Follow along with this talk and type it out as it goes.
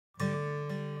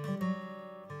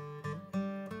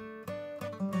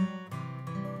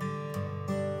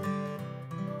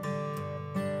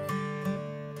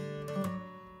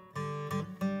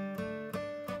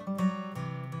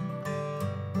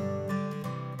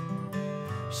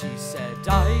She said,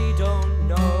 I don't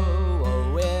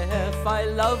know if I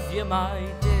love you, my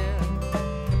dear.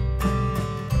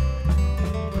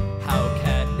 How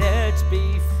can it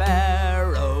be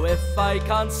fair, oh, if I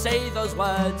can't say those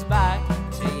words back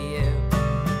to you?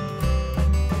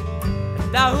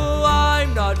 And now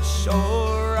I'm not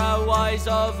sure how wise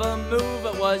of a move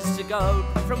it was to go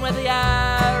from where the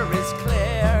air is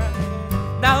clear.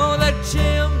 Now the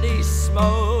chimney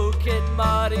smoke, it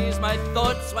muddies my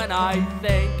thoughts when I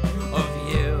think of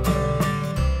you.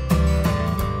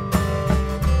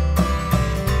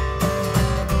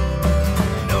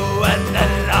 No, and the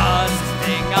last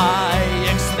thing I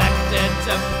expected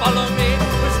to follow me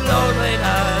was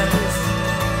loneliness.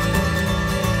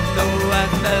 No,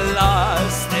 and the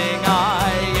last thing I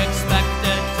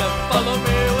expected to follow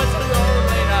me was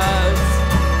loneliness.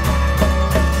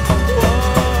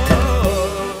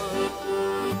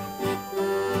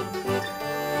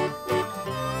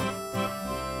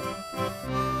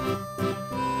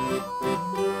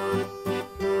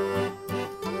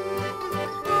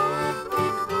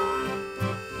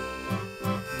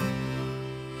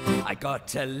 I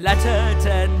got a letter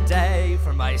today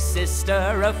from my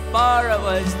sister afar. It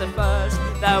was the first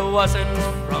that wasn't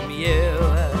from you.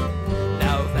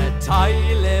 Now that I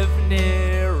live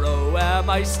near, oh, am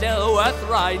I still worth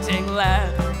writing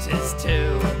letters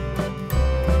to?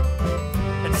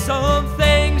 And some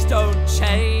things don't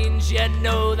change. You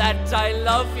know that I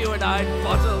love you and I'd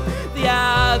bottle the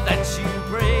air that you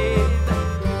breathe.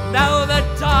 Now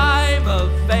that I'm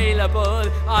available,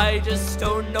 I just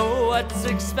don't know what's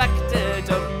expected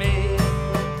of me.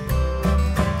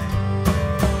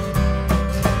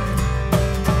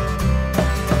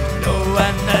 No,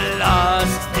 and the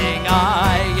last thing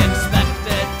I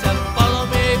expected to follow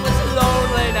me was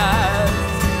loneliness.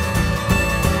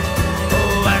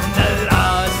 Oh, and the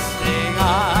last thing I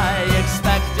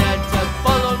expected to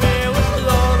follow me was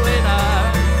loneliness.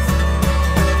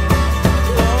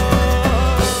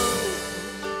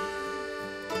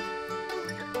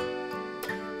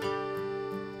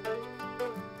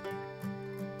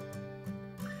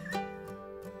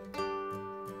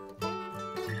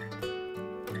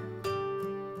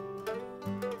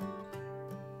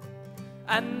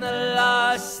 And the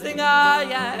last thing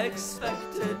I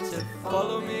expected to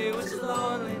follow me was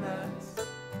loneliness.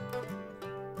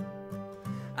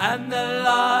 And the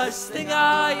last thing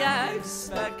I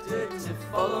expected to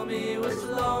follow me was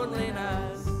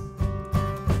loneliness.